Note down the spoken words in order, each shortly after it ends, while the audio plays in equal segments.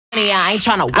I ain't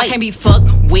tryna wait. I can't be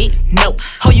fucked with, no.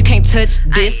 Ho, you can't touch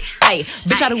this, ayy.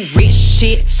 Bitch, I do rich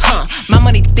shit, huh? My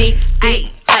money thick,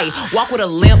 ayy. Walk with a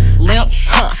limp,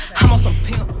 huh? I'm on some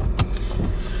pimp.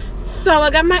 So I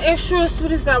got my extra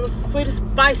sweet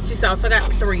spicy sauce. I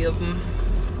got 3 of them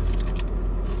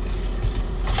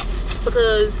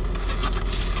because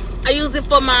I use it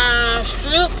for my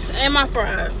strips and my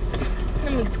fries.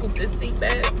 Let me scoop this seat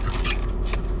back.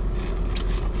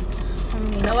 I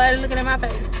don't need nobody looking at my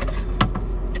face.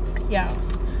 Y'all,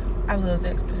 I love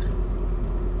ZAXBYS.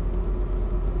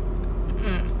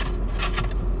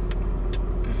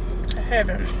 I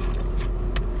haven't.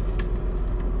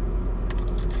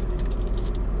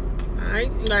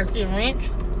 Alright, you gotta get ranch.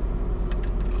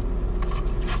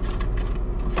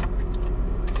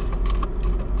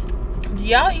 Do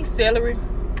y'all eat celery?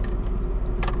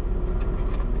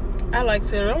 I like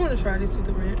celery. I want to try this with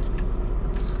the ranch.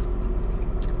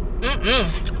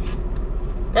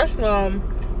 First of all,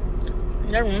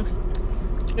 that one,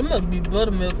 it must be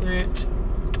buttermilk ranch.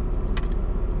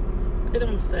 It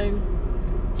don't say,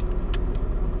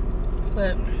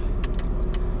 but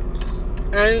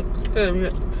I ain't feeling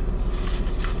it.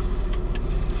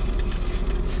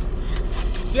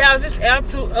 Yeah, is this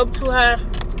up too high?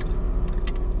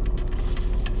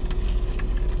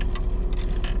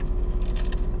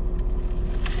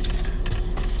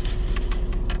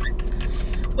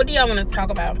 What do y'all want to talk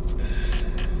about?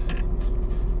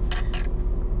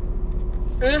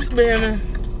 It's been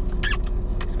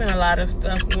a lot of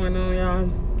stuff going on, y'all.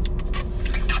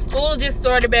 School just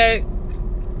started back,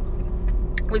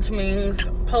 which means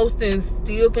posting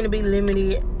still gonna be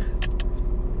limited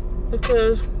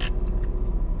because,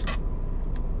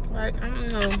 like, I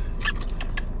don't know,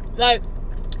 like,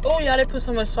 oh y'all, they put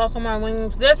so much sauce on my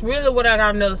wings. That's really what I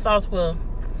got another sauce for.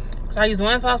 So I use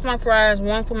 1 sauce for my fries,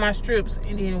 1 for my strips,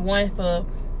 and then 1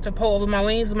 to pour over my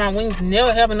wings. My wings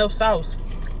never have enough sauce.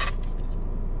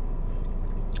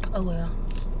 Oh well.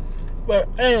 But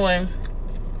anyway,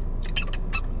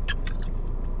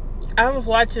 I was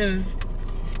watching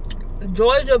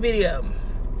Georgia video,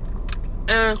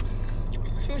 and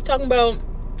she was talking about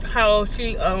how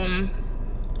she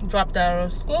dropped out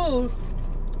of school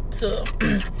to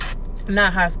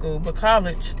not high school but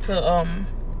college to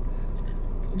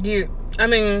to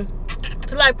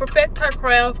like perfect her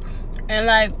craft and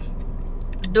like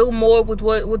do more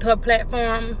with her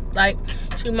platform. Like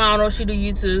she models, she do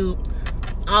YouTube,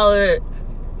 all of it.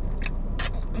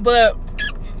 But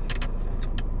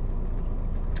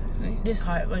this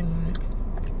hot, wait a minute.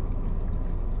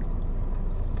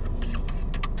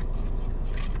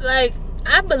 Like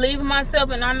I believe in myself,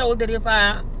 and I know that if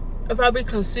I be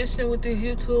consistent with this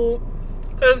YouTube,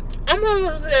 cause I'm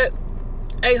almost at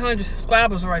 800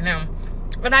 subscribers right now,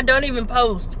 and I don't even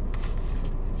post.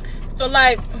 So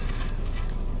like,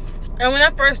 and when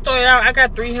I first started out, I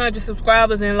got 300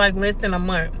 subscribers in like less than a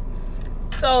month.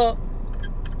 So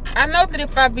I know that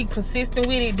if I be consistent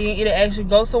with it, then it'll actually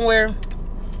go somewhere.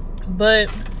 But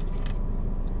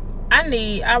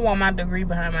I want my degree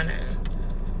behind my name.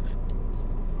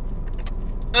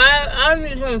 I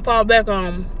just want to fall back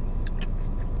on.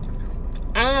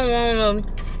 I don't want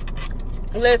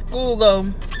to let school go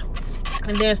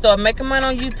and then start making money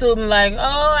on YouTube and like,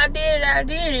 oh, I did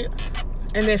it.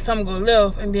 And then something go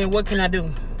left, and then what can I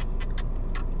do?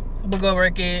 But go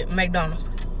work at McDonald's.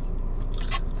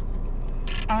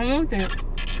 I don't want that.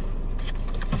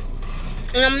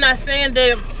 And I'm not saying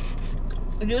that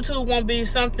YouTube won't be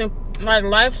something like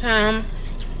lifetime,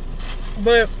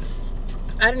 but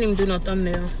I didn't even do no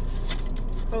thumbnail.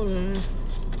 Hold on.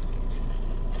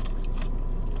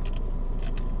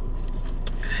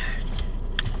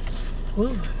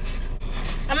 Woo.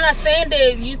 I'm not saying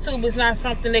that YouTube is not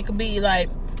something that could be like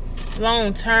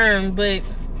long term, but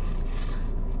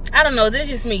I don't know. This is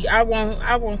just me. I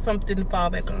want something to fall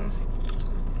back on.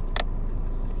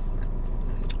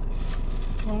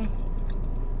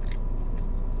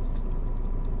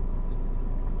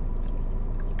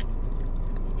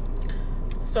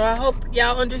 So I hope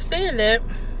y'all understand that,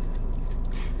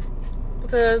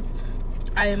 because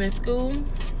I am in school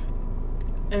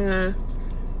and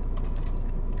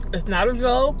it's not a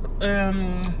joke,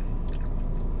 and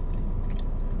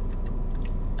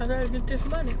I gotta get this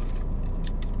money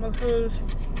because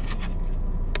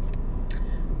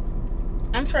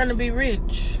I'm trying to be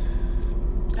rich.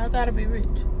 I gotta be rich.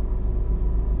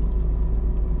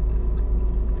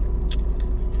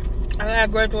 I gotta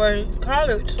graduate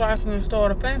college so I can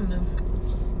start a family.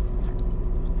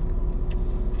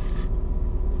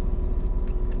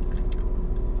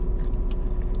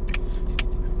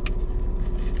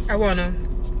 I wanna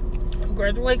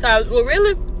graduate college. Well,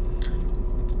 really,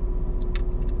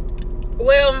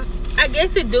 Well, I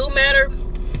guess it do matter.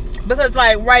 Because,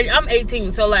 like, right, I'm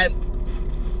 18. So, like,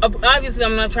 obviously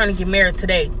I'm not trying to get married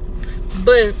today.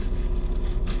 But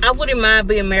I wouldn't mind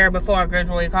being married before I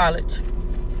graduate college.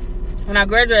 When I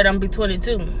graduate, I'm going to be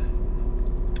 22.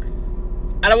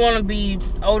 I don't want to be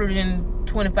older than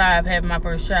 25 having my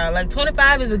first child. Like,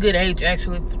 25 is a good age,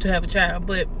 actually, to have a child.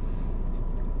 But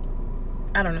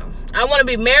I don't know. I want to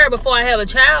be married before I have a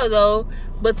child, though.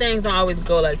 But things don't always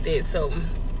go like that. So,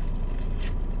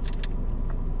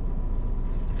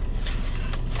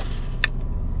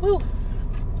 whew.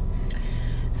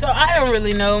 So I don't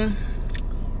really know.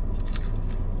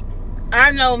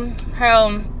 I know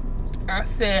how I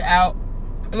set out.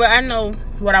 Well, I know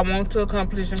what I want to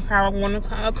accomplish and how I want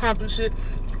to accomplish it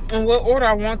and what order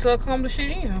I want to accomplish it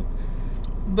in.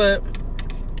 But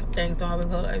things don't always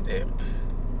go like that.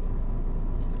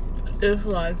 It's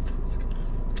life.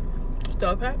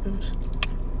 Stuff happens.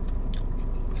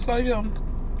 So yeah,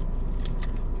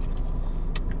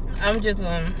 I'm just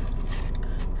gonna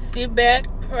sit back,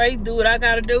 pray, do what I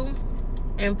gotta do,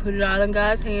 and put it all in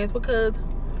God's hands, because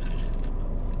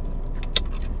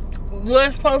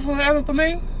what's supposed to happen for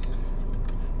me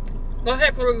gonna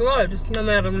happen regardless, no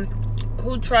matter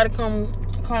who try to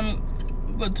come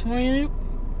between you,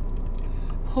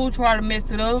 who try to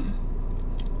mess it up,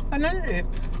 or none of that.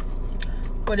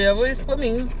 Whatever is for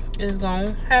me is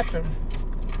gonna happen.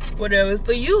 Whatever is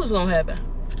for you is gonna happen.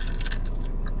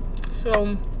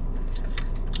 So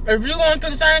if you're going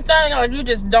through the same thing, or you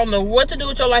just don't know what to do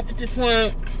with your life at this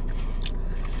point,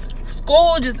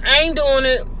 school just ain't doing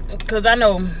it. Because I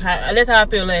know that's how I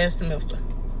feel last semester.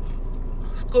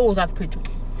 School was out the picture.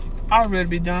 I'd rather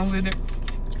be done with it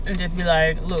and just be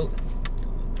like, look,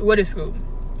 what is school?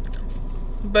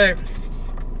 But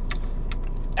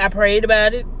I prayed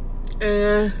about it,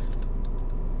 and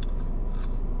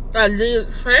I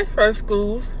did transfer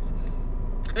schools,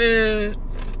 and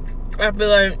I feel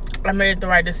like I made the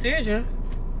right decision.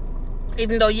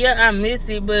 Even though, yeah, I miss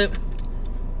it, but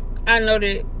I know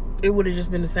that it would have just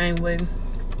been the same way.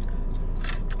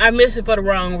 I miss it for the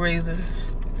wrong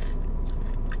reasons.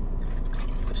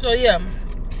 So, yeah.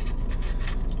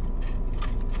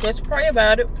 Just pray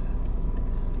about it.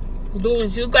 Do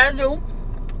what you gotta do.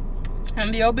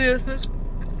 Handle your business.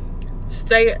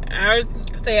 Stay out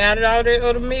of all that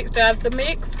other mix. Stay out of the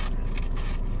mix.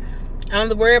 I don't have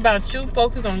to worry about you.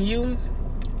 Focus on you.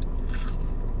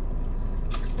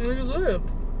 And you're good.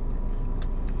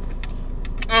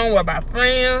 I don't worry about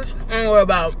friends. I don't worry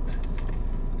about...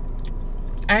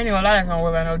 I ain't gonna lie, I don't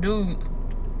worry about no dude.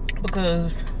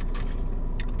 Because...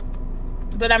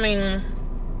 But I mean...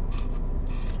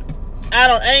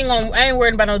 I ain't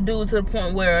worried about no dude to the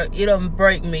point where it don't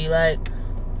break me. Like,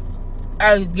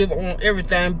 I just give on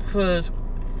everything because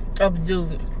of the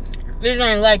dude. This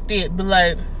ain't like that, but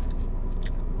like...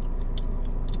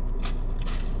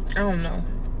 I don't know.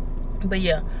 But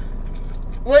yeah.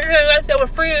 What is it like that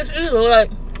with friends either? Like,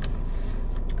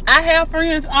 I have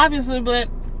friends, obviously, but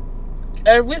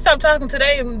if we stop talking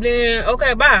today, then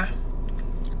okay, bye.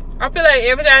 I feel like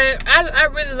everything, I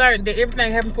really learned that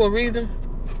everything happened for a reason.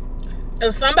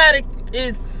 If somebody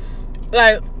is,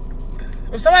 like,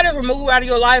 if somebody is removed out of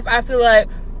your life, I feel like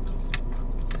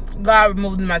God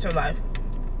removed them out of your life.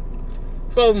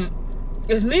 So,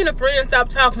 if me and a friend stop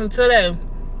talking today,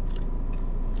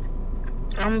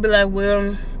 I'm gonna be like,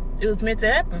 well, it was meant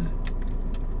to happen.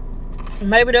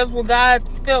 Maybe that's what God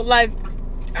felt like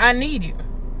I needed.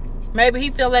 Maybe he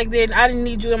felt like that I didn't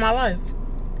need you in my life.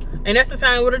 And that's the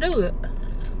same way to do it.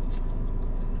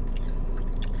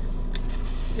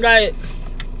 Like,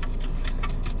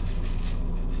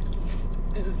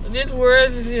 this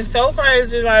world is just so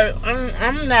crazy. Like,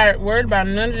 I'm not worried about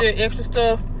none of the extra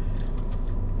stuff.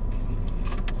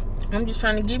 I'm just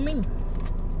trying to get me.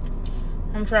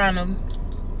 I'm trying to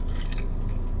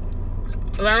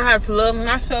learn how to love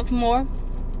myself more.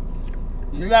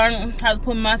 Learn how to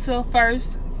put myself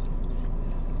first.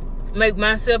 Make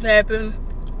myself happy.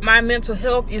 My mental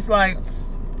health is like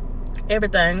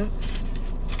everything.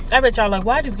 I bet y'all like,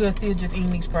 why this girl still just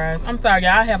eating these fries? I'm sorry,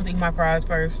 y'all. I have to eat my fries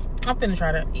first. I'm finna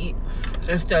try to eat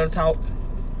instead of talk.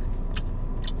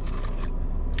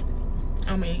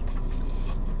 I'm gonna eat.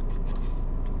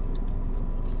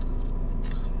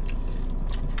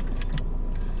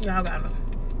 Y'all gotta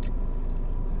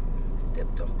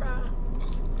dip them fries.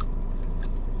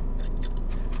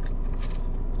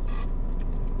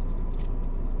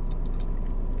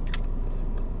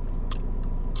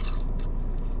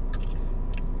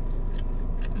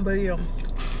 But yeah,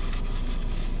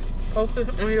 focus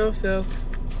on yourself.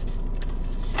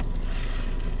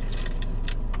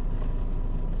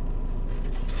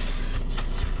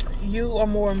 You are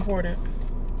more important.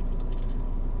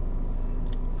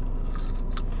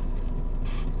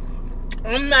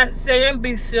 I'm not saying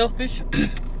be selfish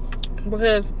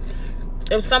because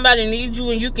if somebody needs you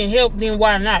and you can help, then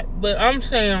why not? But I'm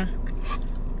saying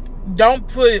don't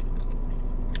put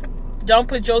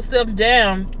yourself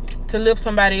down to lift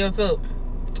somebody else up.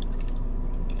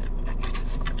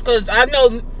 Because I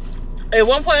know at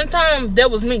one point in time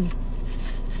that was me.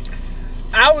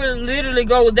 I would literally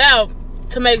go without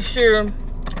to make sure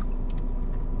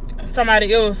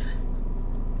somebody else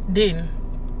didn't.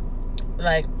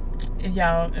 Like, if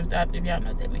y'all know what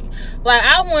that means. Like,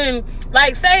 I wouldn't,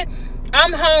 like, say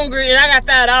I'm hungry and I got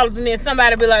 $5 and then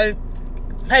somebody be like,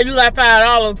 hey, you got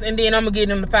 $5, and then I'm gonna give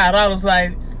them the $5.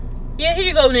 Like, yeah, here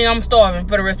you go, then I'm starving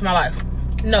for the rest of my life.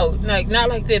 No, like, not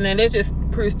like that, man. That's just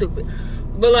pretty stupid.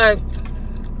 But, like,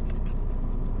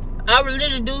 I would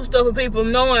literally do stuff with people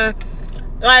knowing,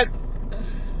 like,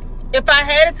 if I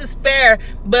had it to spare,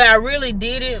 but I really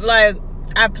did it, like,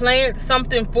 I planned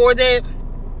something for that,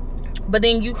 but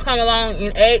then you come along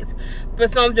and ask for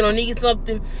something or need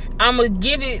something, I'm going to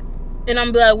give it, and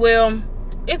I'm like, well,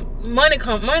 it's money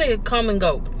come and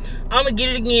go. I'm going to get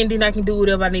it again, then I can do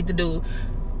whatever I need to do,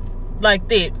 like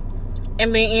that.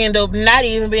 And then end up not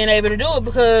even being able to do it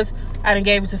because I done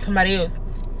gave it to somebody else.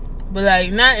 But,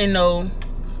 like, not in no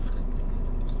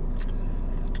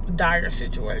dire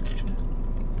situation.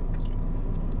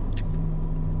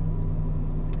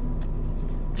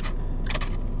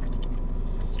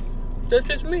 That's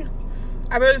just me.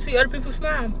 I'd rather see other people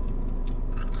smile.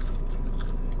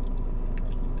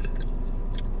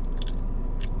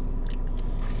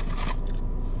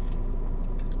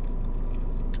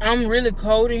 I'm really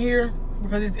cold in here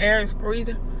because this air is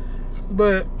freezing,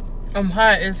 but I'm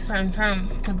hot at the same time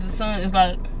because the sun is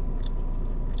like,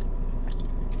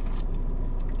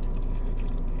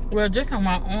 well, just on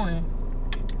my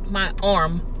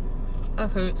arm. I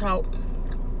can't talk.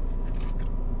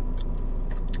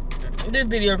 This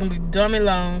video gonna be dummy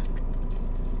long.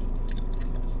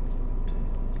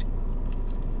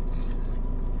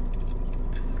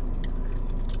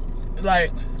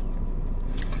 Like,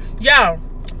 y'all,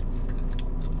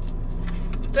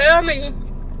 tell me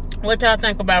what y'all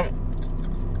think about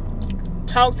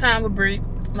talk time with Brit,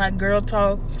 like girl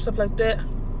talk, stuff like that.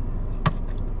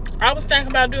 I was thinking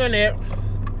about doing that,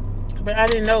 but I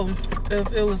didn't know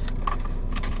if it was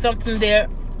something that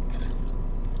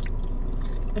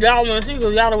y'all want to see,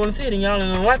 because y'all don't want to see it and y'all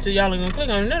ain't gonna watch it, y'all ain't gonna click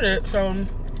on none of it. So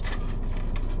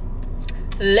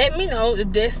let me know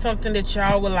if that's something that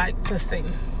y'all would like to see,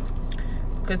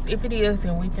 because if it is,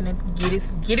 then we finna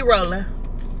get it rolling.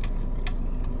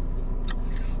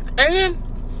 And then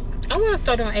I want to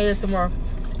start doing ASMR.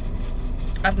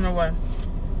 I don't know why,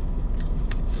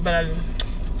 but I didn't.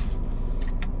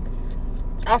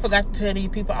 I forgot to tell these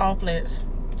people all flats.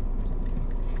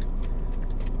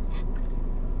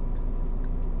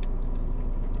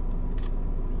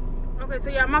 Okay, so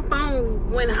yeah, my phone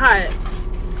went hot,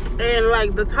 and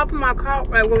like the top of my car,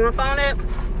 like where my phone at,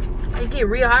 it get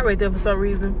real hot right there for some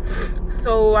reason.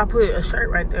 So I put a shirt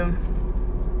right there.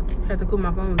 Had to cool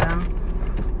my phone down.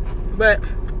 But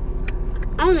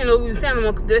I don't even know if you saying no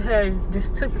more. This had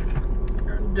just took.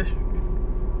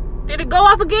 Did it go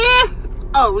off again?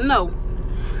 Oh no.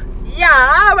 Yeah,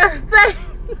 I was saying,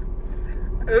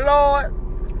 Lord.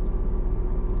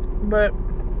 But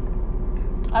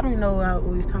I don't know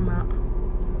what he's talking about.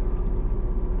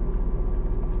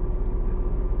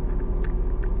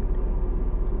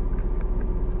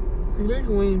 This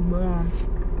wing's bomb.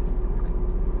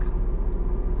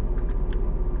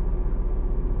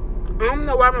 I don't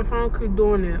know why my phone keep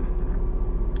doing it.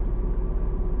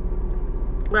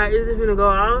 Like, is it gonna go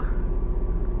off?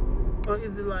 Or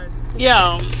is it like...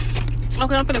 Yo.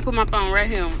 Okay, I'm gonna put my phone right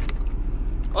here.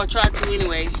 Or try to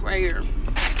anyway, right here.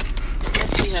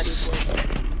 Let's see how this works.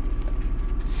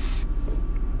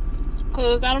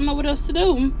 Cause I don't know what else to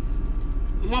do.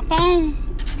 My phone,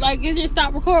 like, it just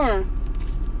stopped recording.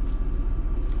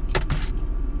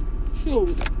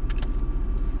 Shoot.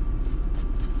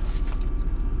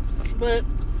 But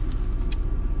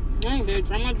I ain't been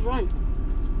trying my drink.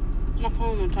 My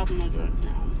phone on top of my drink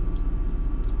now.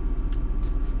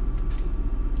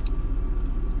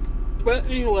 But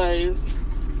anyways,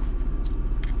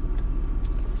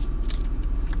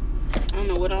 I don't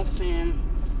know what I'm saying.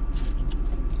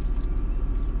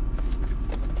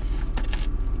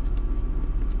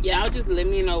 Y'all just let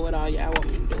me know what all y'all want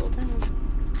me to do, okay?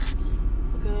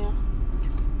 Okay.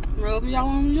 Whatever y'all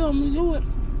want me to do, I'm gonna do it.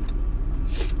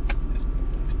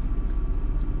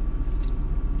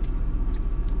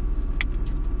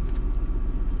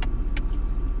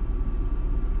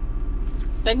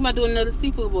 Thinking about doing another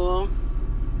seafood boil.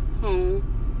 Or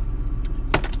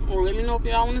let me know if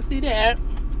y'all want to see that.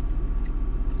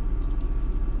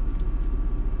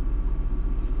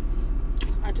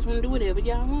 want to do whatever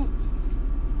y'all want.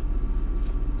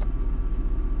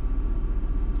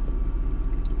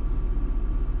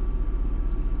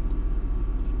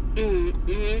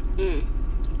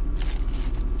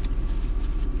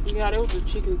 Yeah, that was a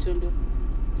chicken tender.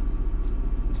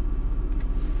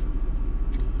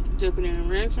 Dip it in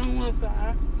ranch on one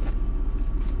side.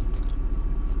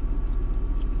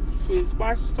 And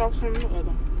spicy sauce on the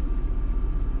other.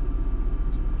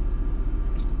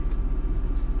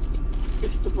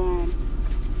 It's the bomb.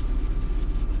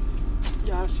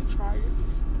 Y'all should try it.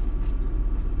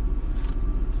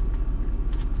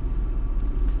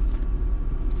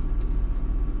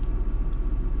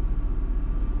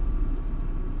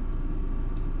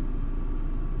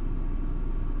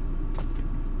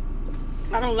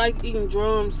 I don't like eating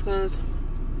drums because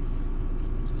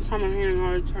some of them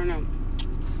already turn up.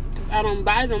 I don't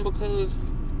buy them because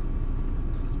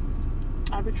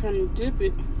I be trying to dip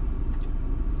it.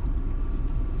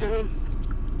 I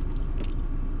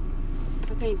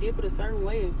can't dip it a certain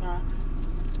way if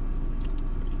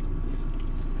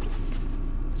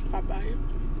I buy it.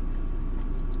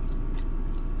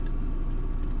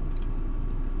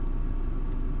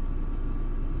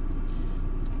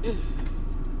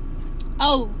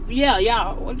 Oh yeah,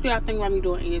 y'all. What do y'all think about me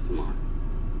doing ASMR?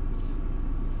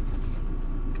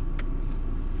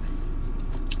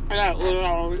 I gotta order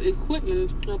all the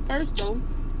equipment stuff first though.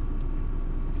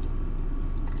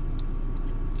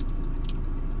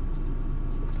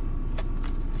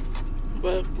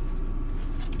 But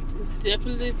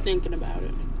definitely thinking about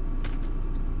it.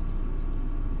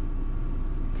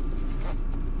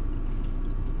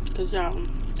 Cause y'all,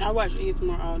 I watch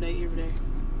ASMR all day, every day.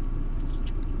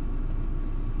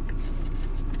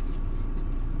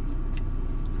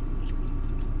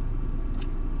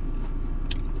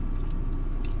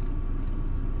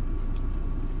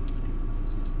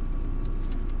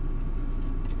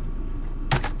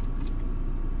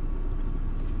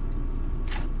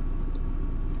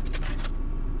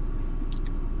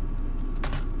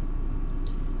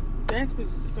 ZAXBYS is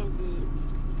so good.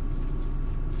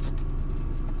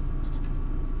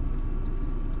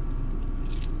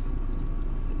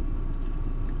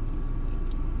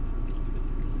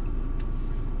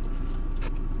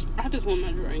 I just want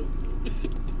my drink.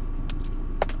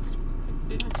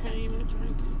 I can't even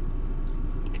drink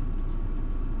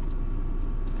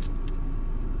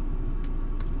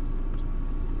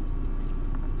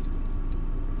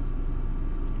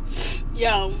it.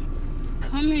 Y'all,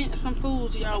 comment some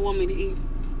foods y'all want me to eat.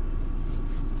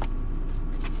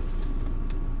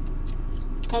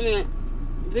 Comment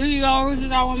videos that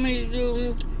y'all want me to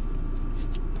do.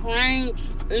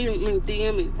 Pranks. Even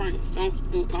DM me pranks.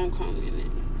 Don't comment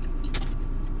it.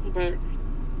 But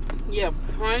yeah,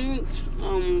 pranks,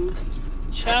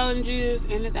 challenges,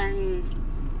 anything.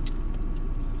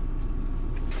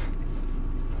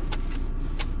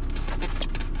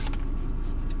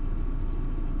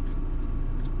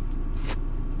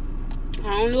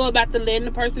 I don't know about the letting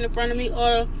the person in front of me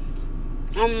or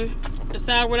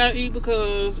decide what I eat,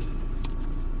 because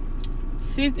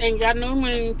sis ain't got no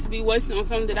money to be wasting on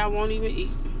something that I won't even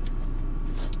eat.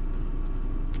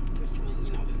 Just let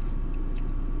you know.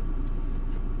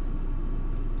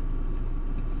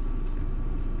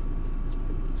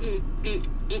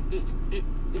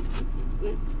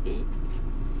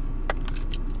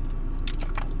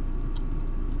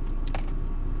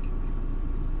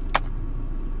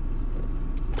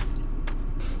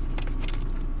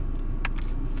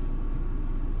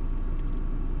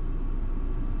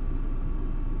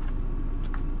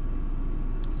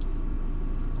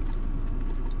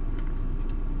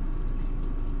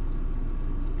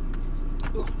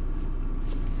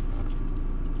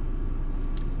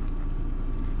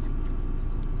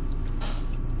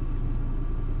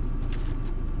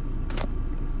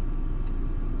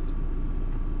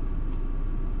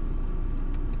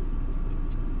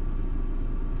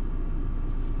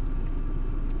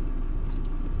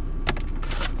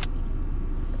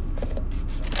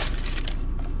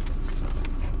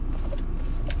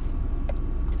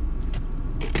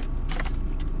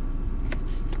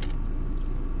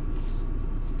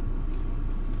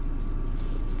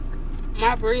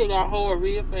 My bread got hard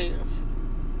real fast.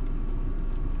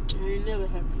 It ain't never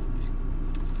happened.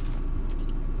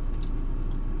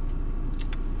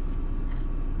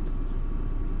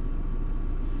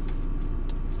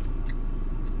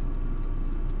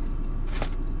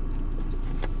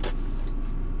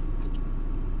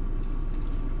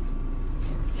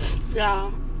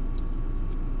 Y'all,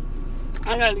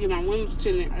 I gotta get my windows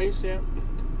tinted ASAP.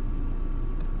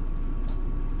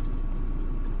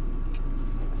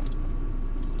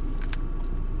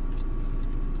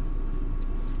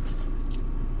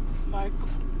 like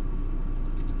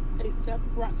ASAP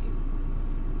Rocky,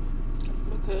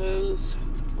 because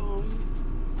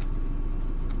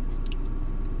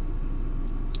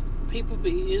people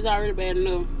be, it's already bad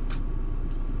enough.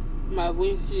 My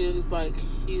windshield is like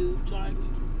huge. Like,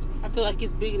 I feel like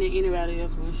it's bigger than anybody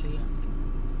else's windshield.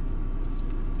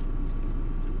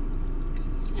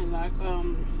 And like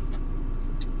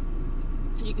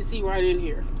you can see right in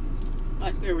here,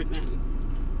 like everything.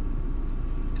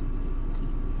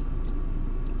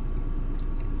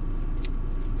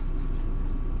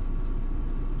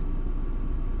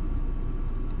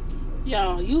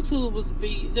 Y'all, YouTubers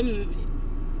be, them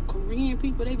Korean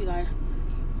people, they be like,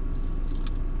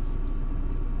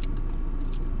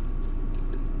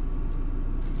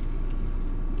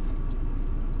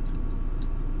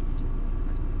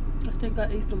 I think I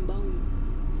ate some bone.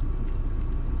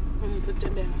 I'm gonna put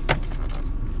that down.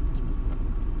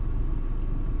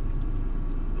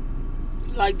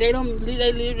 Like, they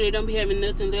literally don't be having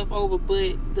nothing left over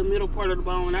but the middle part of the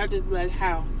bone. I just be like,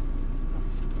 how?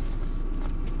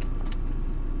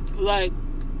 Like,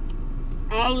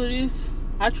 all of this,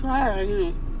 I tried, you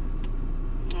know.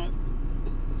 Like,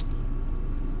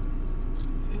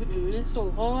 it's so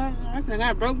hard. I think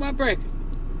I broke my bracket.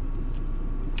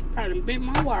 Probably bent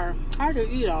my wire. Hard to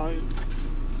eat all it.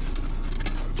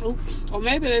 Oops. Or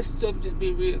maybe that stuff just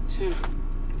be real tender.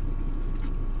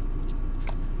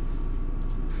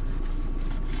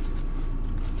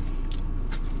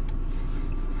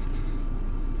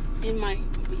 It might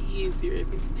be easier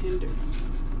if it's tender.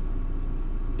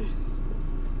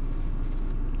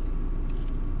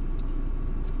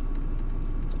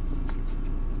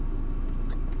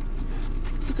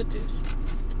 Look at this.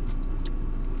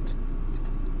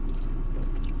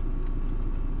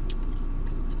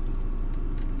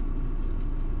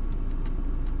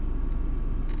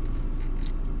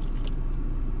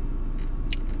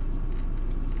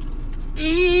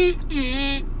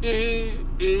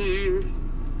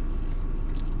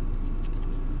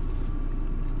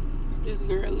 This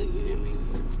girl looking at me.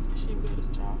 She better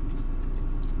stop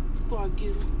before I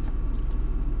get him.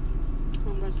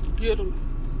 I'm about to get him.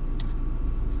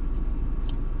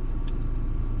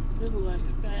 This look like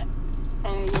fat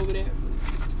all over there.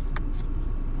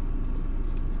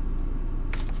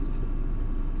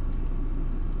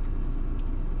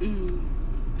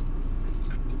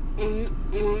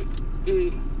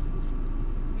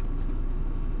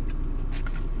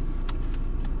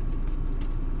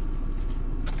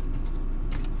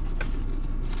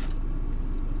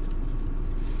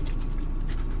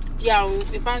 Y'all,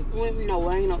 if I, well, no,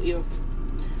 I ain't no if.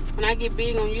 When I get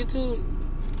big on YouTube,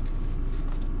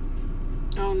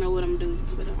 I don't know what I'm doing,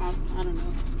 but I don't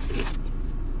know.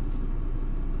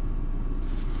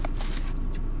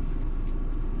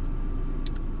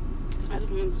 I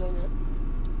just want to say that.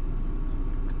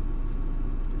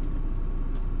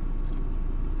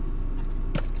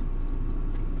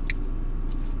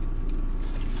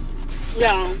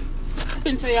 Y'all, I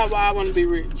can tell y'all why I want to be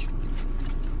rich.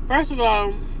 First of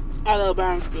all, I love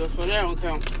buying stuff, so that don't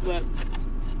count. But,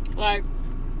 like,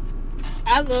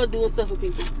 I love doing stuff with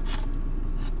people.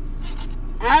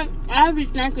 I be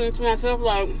thinking to myself,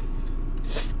 like,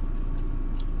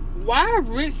 why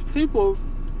rich people?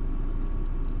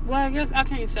 Well, I guess I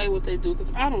can't say what they do,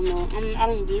 because I don't know. I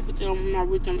don't live with them. I'm not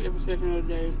with them every second of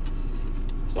the day.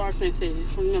 So I can't say it,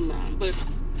 so never mind. But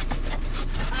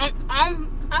I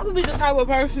would be the type of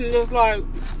person that's like,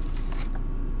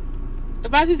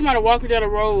 if I see somebody walking down the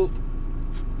road,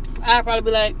 I'd probably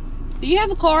be like, do you have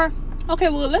a car? Okay,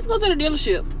 well, let's go to the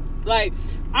dealership. Like,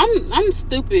 I'm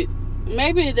stupid.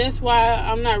 Maybe that's why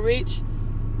I'm not rich.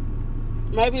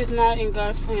 Maybe it's not in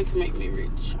God's plan to make me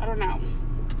rich. I don't know.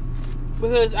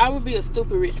 Because I would be a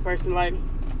stupid rich person. Like,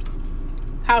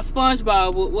 how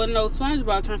SpongeBob would know.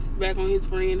 SpongeBob turns his back on his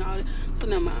friend and all that. But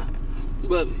never mind.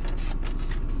 But,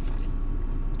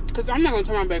 because I'm not going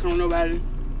to turn my back on nobody.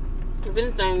 If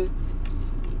anything,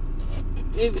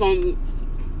 it's going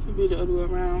to be the other way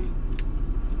around.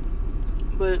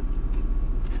 But,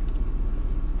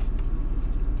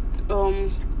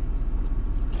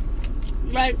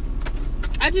 like,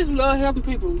 I just love helping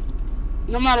people,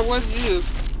 no matter what it is.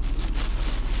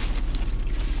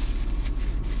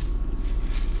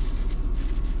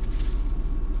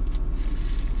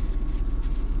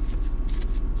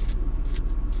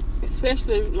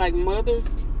 Especially, like, mothers.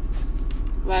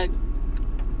 Like,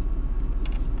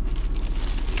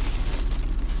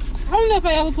 I don't know if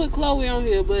I ever put Chloe on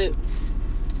here, but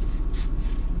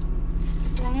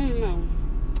I don't know.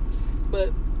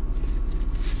 But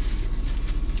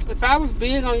if I was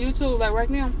big on YouTube, like right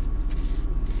now,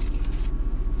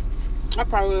 I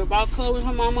probably would have bought Chloe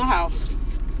her mama house.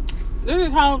 This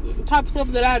is how type of stuff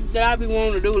that I be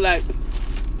wanting to do. Like,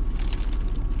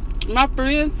 my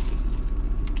friends,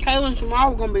 Kayla and Shamar,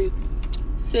 were gonna be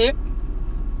sick.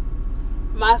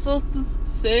 My sister's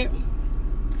sick.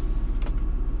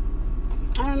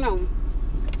 I don't know.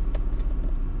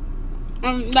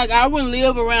 Like, I wouldn't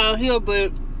live around here,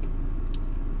 but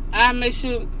I make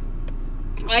sure,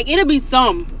 like, it'll be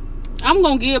some. I'm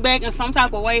gonna give back in some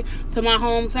type of way to my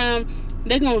hometown.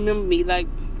 They gonna remember me. Like,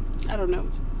 I don't know.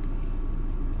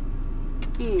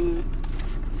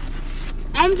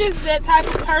 I'm just that type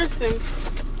of person.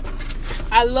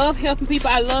 I love helping people.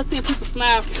 I love seeing people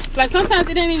smile. Like, sometimes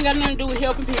it ain't even got nothing to do with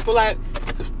helping people. Like,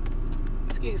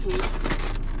 excuse me.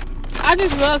 I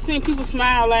just love seeing people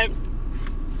smile. Like,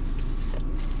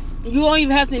 you don't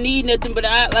even have to need nothing, but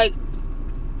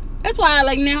that's why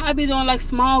now I be doing like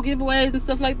small giveaways and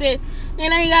stuff like that.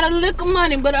 And I ain't got a lick of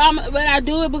money, but I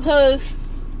do it because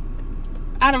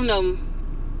I don't know.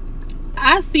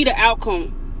 I see the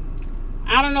outcome.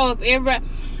 I don't know if everybody.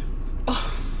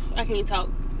 Oh, I can't talk.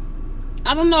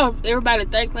 I don't know if everybody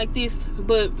thinks like this,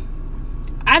 but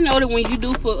I know that when you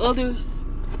do for others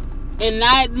and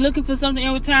not looking for something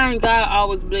in return, God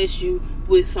always bless you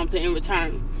with something in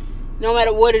return. No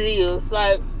matter what it is.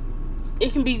 Like,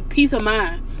 it can be peace of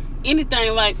mind.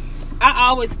 Anything. Like, I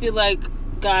always feel like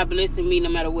God blessing me no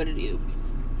matter what it is.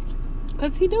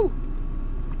 Because He do.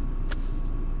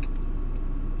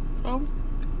 Oh.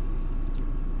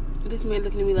 This man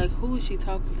looking at me like, who is she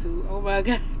talking to? Oh my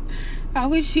God. I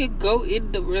wish she'd go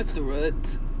in the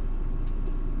restaurant.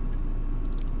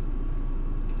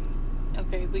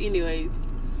 Okay, but anyways.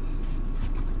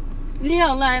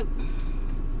 Yeah, like,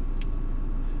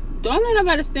 don't let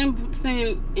nobody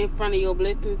stand in front of your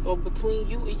blessings or between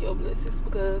you and your blessings,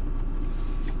 because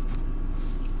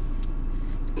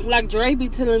like Dre be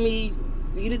telling me,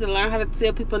 you need to learn how to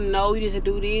tell people no, you need to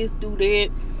do this, do that.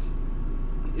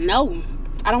 No.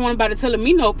 I don't want anybody telling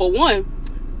me no, for one.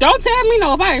 Don't tell me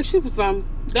no if I ask you for something.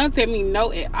 Don't tell me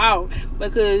no at all,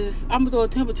 because I'm gonna throw a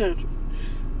temper tantrum.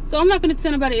 So I'm not gonna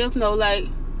tell nobody else no. Like,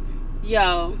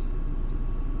 y'all,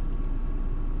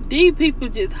 these people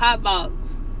just hotbox.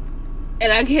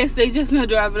 And I guess they just not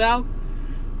driving out.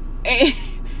 And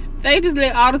they just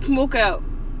let all the smoke out.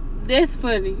 That's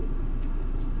funny.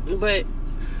 But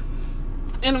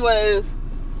anyways,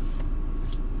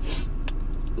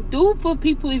 do for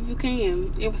people if you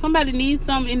can. If somebody needs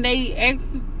something and they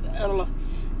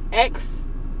ask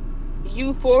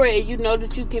you for it, and you know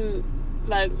that you can,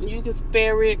 like, you can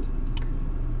spare it,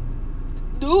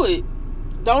 do it.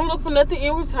 Don't look for nothing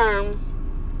in return.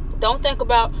 Don't think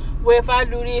about, well, if I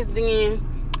do this, then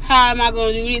how am I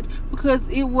going to do this? Because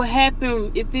it will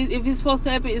happen. If it's supposed to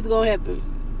happen, it's going to happen.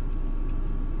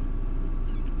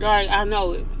 Like, I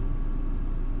know it.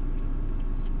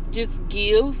 Just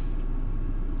give,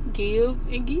 and give.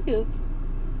 And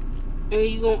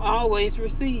you're going to always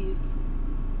receive.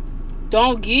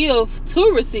 Don't give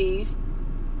to receive.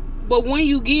 But when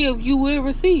you give, you will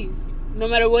receive. No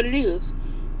matter what it is.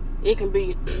 It can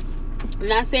be... I'm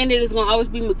not saying that it's going to always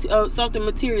be something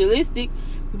materialistic,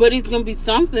 but it's going to be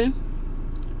something.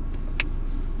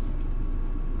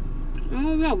 I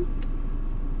don't know.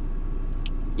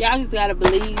 Y'all just got to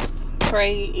believe,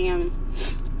 pray, and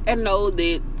know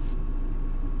that,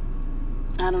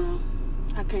 I don't know.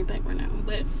 I can't think right now,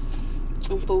 but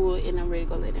I'm full and I'm ready to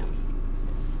go lay down.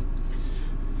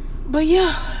 But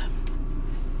yeah.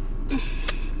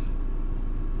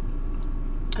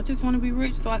 I just want to be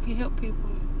rich so I can help people.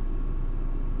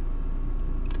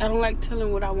 I don't like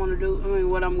telling what I want to do. I mean,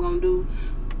 what I'm going to do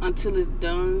until it's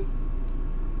done.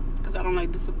 Because I don't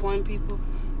like disappointing people.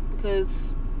 Because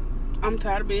I'm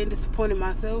tired of being disappointed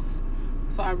myself.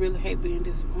 So I really hate being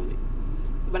disappointed.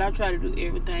 But I try to do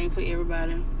everything for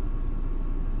everybody.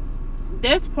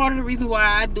 That's part of the reason why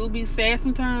I do be sad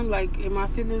sometimes. Like, in my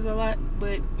feelings a lot.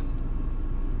 But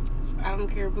I don't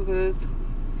care, because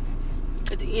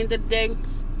at the end of the day,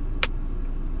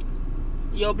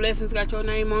 your blessings got your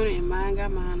name on it, and mine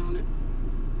got mine on it.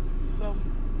 So,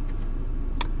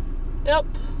 yep.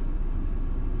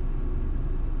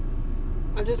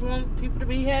 I just want people to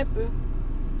be happy.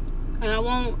 And I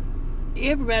want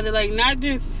everybody, like, not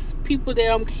just people that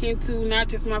I'm kin to, not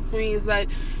just my friends. Like,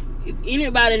 if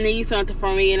anybody needs something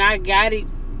from me and I got it,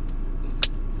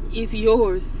 it's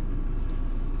yours.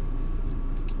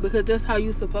 Because that's how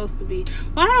you're supposed to be.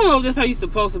 Well, I don't know if that's how you're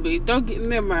supposed to be.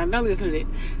 Never mind. Don't listen to that.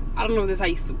 I don't know if that's how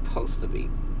you're supposed to be.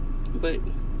 But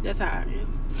that's how I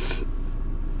am.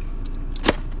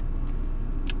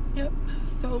 Yep.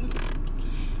 So,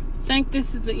 I think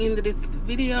this is the end of this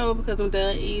video, because I'm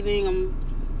done eating. I'm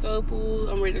so full.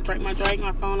 I'm ready to drink my drink.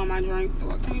 My phone on my drink,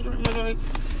 so I can't drink my drink.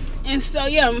 And so,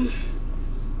 yeah.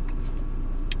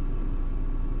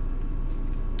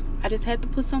 I just had to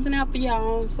put something out for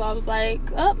y'all. So I was like,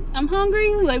 oh, I'm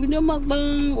hungry. Let me do a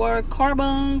mukbang or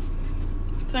carbang.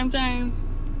 Same thing.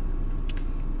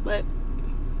 But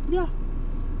yeah,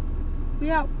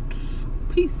 we out.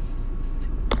 Peace.